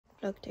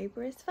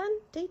Vlogtober is fun.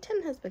 Day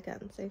 10 has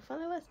begun, so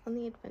follow us on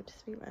the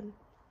adventures we run.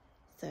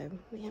 So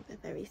we have a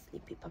very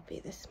sleepy puppy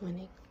this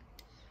morning.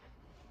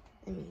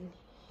 I mean,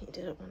 he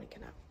didn't want to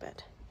get out of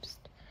bed.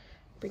 Just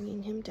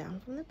bringing him down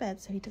from the bed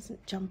so he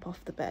doesn't jump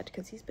off the bed,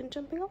 because he's been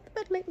jumping off the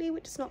bed lately,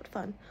 which is not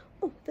fun.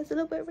 Oh, there's a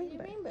little bit of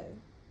rainbow.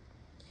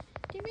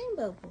 The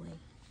rainbow boy.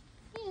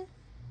 Yeah.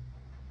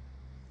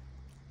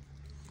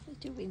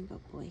 The rainbow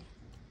boy.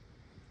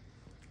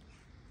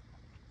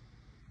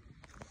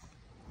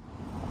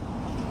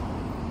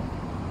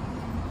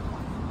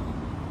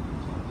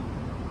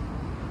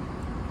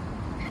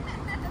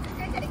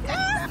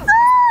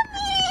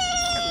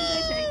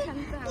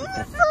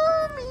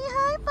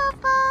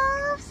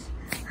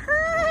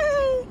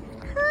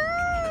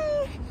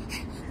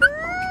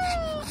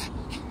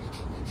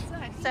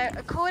 So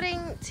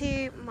according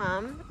to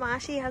Mum,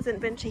 Marshy hasn't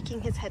been shaking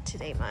his head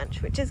today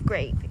much, which is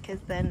great because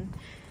then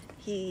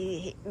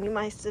he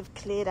must have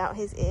cleared out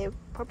his ear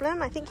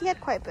problem. I think he had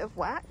quite a bit of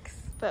wax,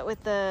 but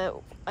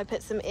I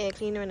put some ear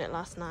cleaner in it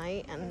last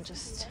night and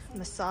just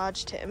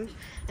massaged him,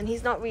 and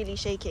he's not really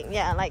shaking.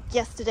 Yeah, like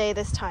yesterday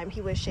this time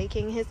he was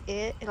shaking his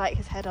ear, like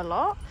his head a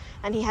lot,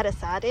 and he had a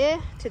sad ear.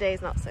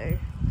 Today's not so.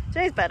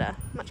 Today's better,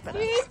 much better.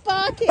 Who's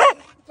barking,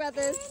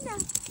 brothers? No,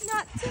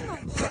 not too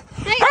much.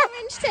 Hi,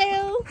 Orange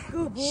Tail.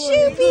 Good boy.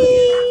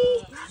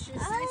 Shoopy.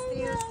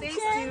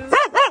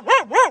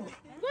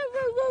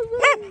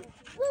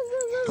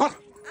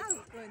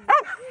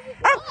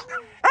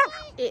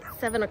 It's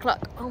 7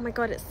 o'clock. Oh my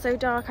god, it's so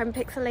dark. I'm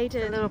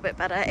pixelated a little bit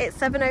better. It's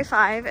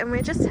 7:05 and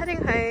we're just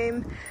heading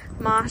home.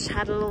 Marsh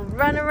had a little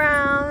run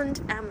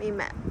around and we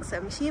met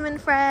some human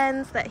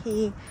friends that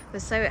he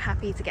was so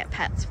happy to get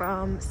pets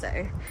from.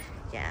 So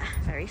yeah,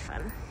 very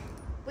fun.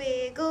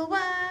 Wiggle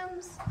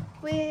worms,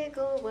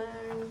 wiggle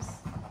worms,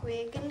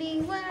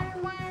 wiggly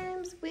worm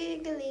worms,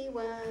 wiggly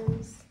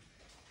worms,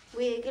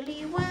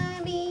 wiggly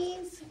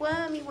wormies,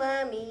 wormy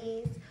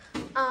wormies.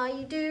 Are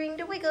you doing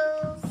the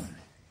wiggles?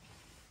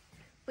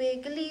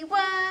 Wiggly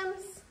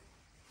worms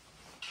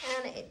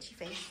and an itchy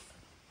face.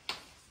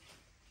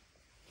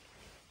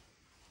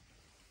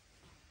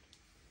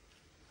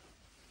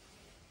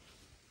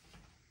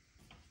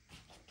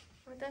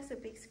 Oh, that's a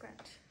big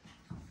scratch.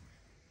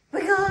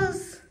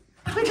 Wiggles!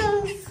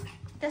 Wiggles!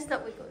 That's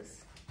not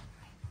Wiggles.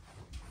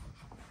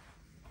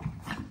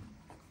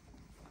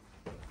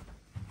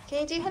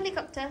 Can you do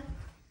helicopter?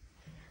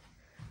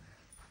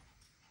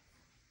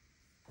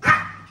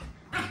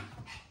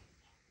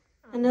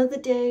 Another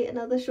day,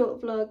 another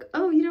short vlog.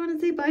 Oh, you don't want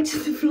to say bye to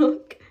the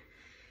vlog?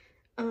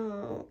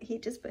 Oh, he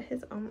just put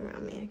his arm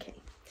around me. Okay.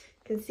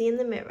 Can see in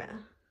the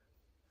mirror.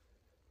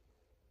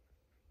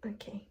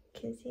 Okay.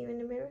 Can see you in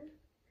the mirror?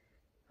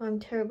 Oh, I'm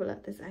terrible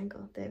at this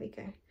angle. There we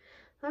go.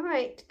 All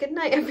right. Good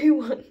night,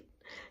 everyone.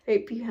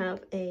 Hope you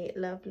have a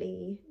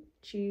lovely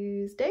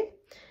Tuesday.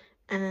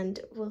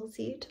 And we'll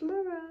see you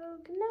tomorrow.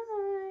 Good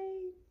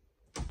night.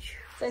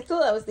 So I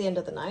thought that was the end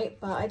of the night,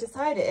 but I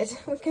decided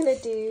we're going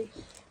to do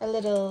a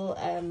little,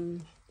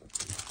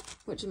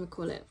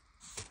 whatchamacallit,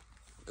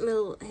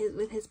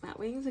 with his bat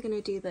wings. We're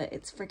going to do the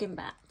It's Friggin'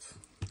 Bats.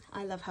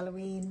 I love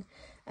Halloween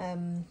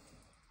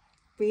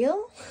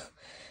reel.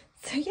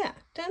 So yeah,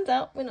 turns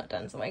out we're not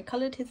done. So I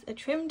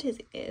trimmed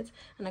his ears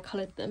and I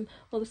coloured them.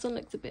 Well, this one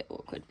looks a bit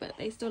awkward, but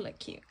they still look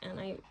cute. And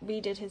I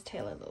redid his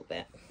tail a little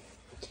bit.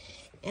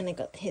 And I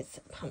got his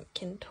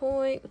pumpkin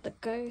toy with the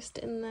ghost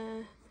in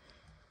there.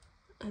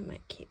 I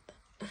might keep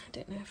that. I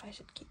don't know if I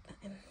should keep that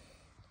in. I'm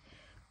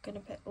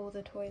gonna put all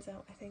the toys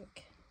out, I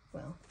think.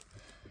 Well,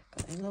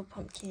 got a little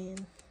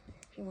pumpkin,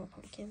 a few more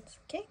pumpkins.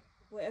 Okay.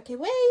 Wait, okay,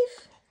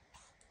 wave!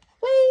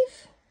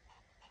 Wave!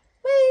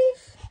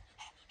 Wave!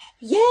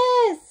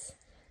 Yes!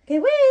 Okay,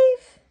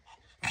 wave!